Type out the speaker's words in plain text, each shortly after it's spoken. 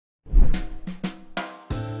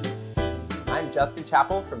I'm Justin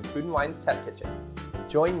Chappell from Food & Wine's Test Kitchen.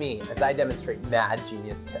 Join me as I demonstrate Mad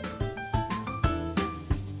Genius tips.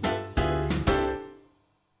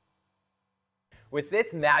 With this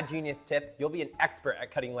Mad Genius tip, you'll be an expert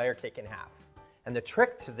at cutting layer cake in half. And the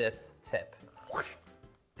trick to this tip,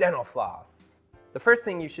 dental floss. The first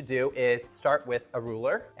thing you should do is start with a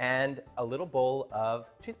ruler and a little bowl of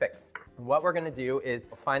toothpicks. What we're going to do is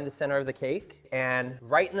find the center of the cake, and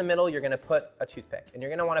right in the middle you're going to put a toothpick. And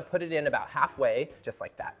you're going to want to put it in about halfway, just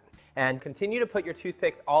like that. And continue to put your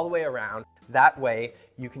toothpicks all the way around. That way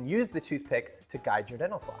you can use the toothpicks to guide your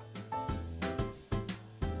dental floss.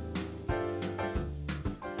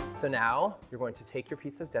 So now you're going to take your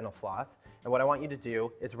piece of dental floss, and what I want you to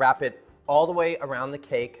do is wrap it all the way around the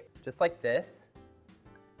cake, just like this.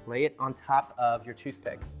 Lay it on top of your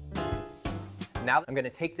toothpicks. Now I'm going to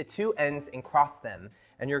take the two ends and cross them,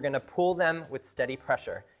 and you're going to pull them with steady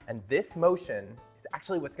pressure. And this motion is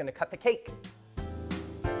actually what's going to cut the cake.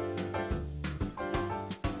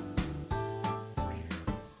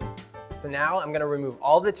 So now I'm going to remove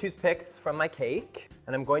all the toothpicks from my cake,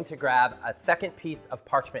 and I'm going to grab a second piece of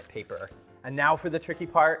parchment paper. And now for the tricky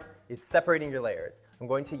part is separating your layers. I'm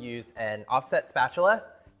going to use an offset spatula.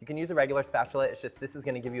 You can use a regular spatula, it's just this is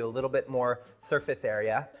going to give you a little bit more surface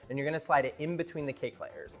area, and you're going to slide it in between the cake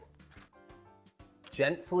layers.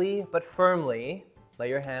 Gently but firmly lay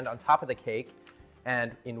your hand on top of the cake,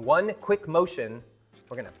 and in one quick motion,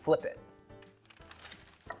 we're going to flip it.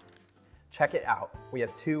 Check it out. We have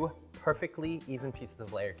two perfectly even pieces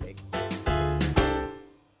of layer cake.